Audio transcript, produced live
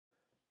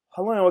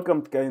Hello and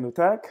welcome to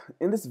KahindoTech.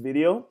 In this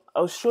video,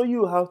 I'll show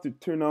you how to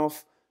turn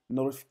off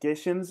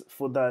notifications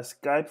for the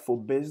Skype for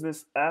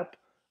Business app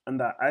on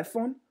the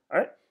iPhone.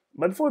 Alright,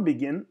 but before we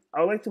begin,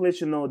 I would like to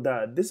let you know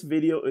that this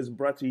video is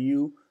brought to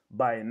you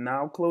by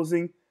Now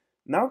Closing.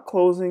 Now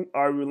Closing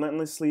are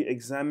relentlessly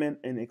examined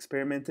and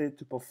experimented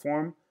to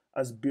perform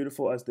as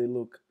beautiful as they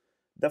look.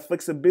 The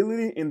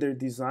flexibility in their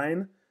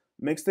design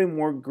makes them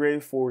work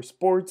great for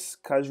sports,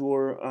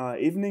 casual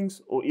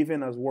evenings, or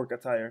even as work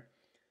attire.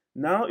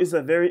 Now is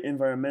a very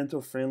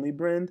environmental friendly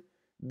brand.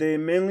 They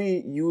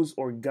mainly use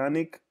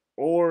organic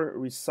or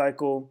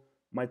recycled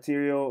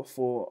material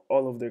for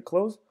all of their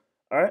clothes.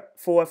 Alright,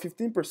 for a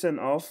 15%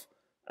 off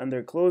on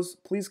their clothes,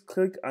 please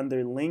click on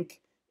their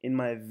link in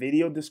my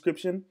video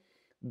description.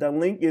 The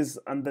link is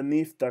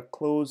underneath the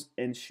clothes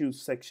and shoes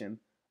section.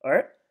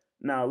 Alright,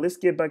 now let's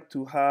get back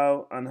to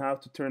how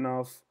to turn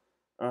off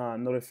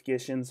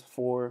notifications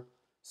for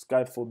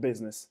Skype for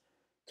Business.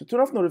 To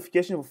turn off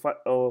notification for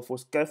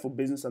Skype for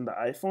Business on the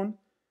iPhone,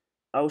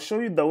 I'll show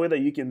you the way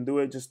that you can do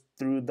it just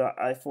through the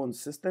iPhone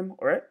system.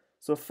 All right.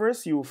 So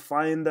first, you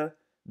find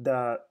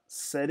the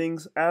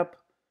Settings app,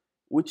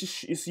 which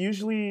is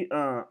usually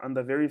on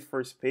the very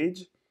first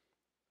page,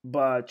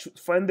 but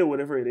find it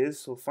whatever it is.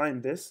 So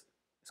find this.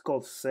 It's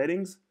called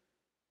Settings.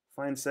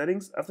 Find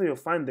Settings. After you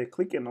find it,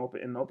 click and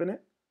open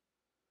it.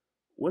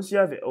 Once you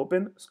have it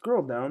open,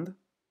 scroll down.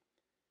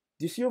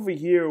 Do you see over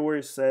here where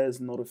it says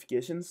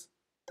Notifications?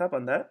 Tap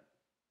on that.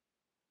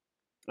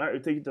 All right,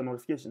 it'll take you to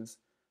notifications.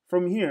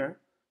 From here,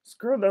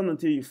 scroll down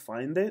until you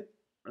find it,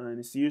 and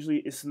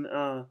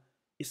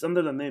it's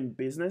under the name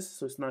Business,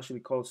 so it's not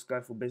actually called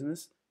Skype for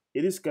Business.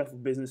 It is Skype for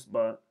Business,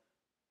 but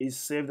it's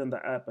saved on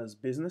the app as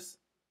Business.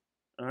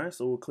 All right,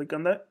 so we'll click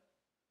on that.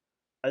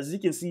 As you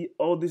can see,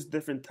 all these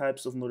different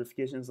types of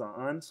notifications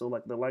are on. So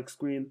like the like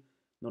screen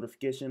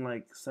notification,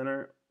 like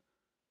center,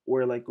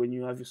 where like when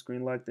you have your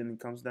screen locked and it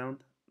comes down.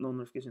 No,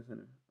 notification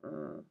center. I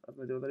have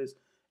no idea what that is.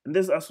 And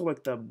there's also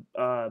like the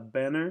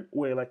banner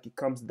where like it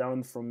comes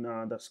down from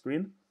the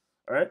screen.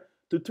 All right,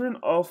 to turn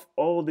off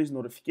all these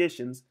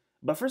notifications.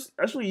 But first,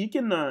 actually, you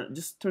can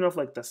just turn off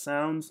like the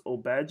sounds or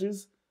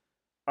badges.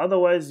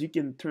 Otherwise, you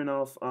can turn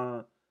off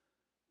the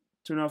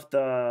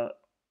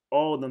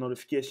all the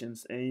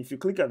notifications. And if you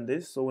click on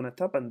this, so when I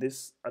tap on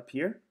this up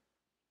here,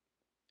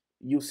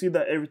 you'll see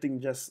that everything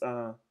just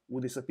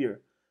will disappear.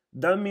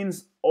 That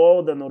means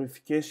all the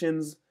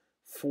notifications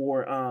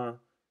for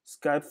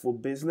Skype for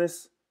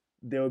Business,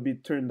 they will be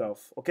turned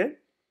off. Okay.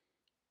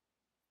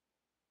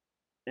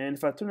 And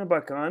if I turn it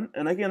back on,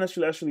 and I can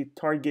actually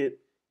target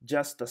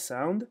just the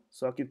sound,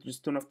 so I can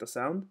just turn off the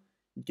sound.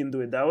 You can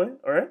do it that way.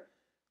 All right.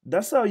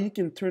 That's how you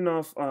can turn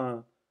off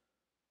all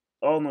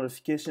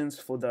notifications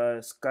for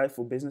the Skype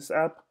for Business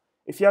app.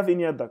 If you have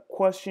any other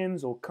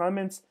questions or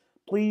comments,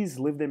 please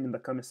leave them in the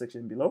comment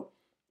section below.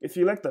 If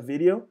you like the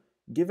video,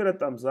 give it a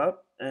thumbs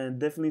up and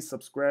definitely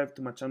subscribe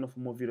to my channel for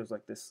more videos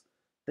like this.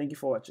 Thank you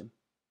for watching.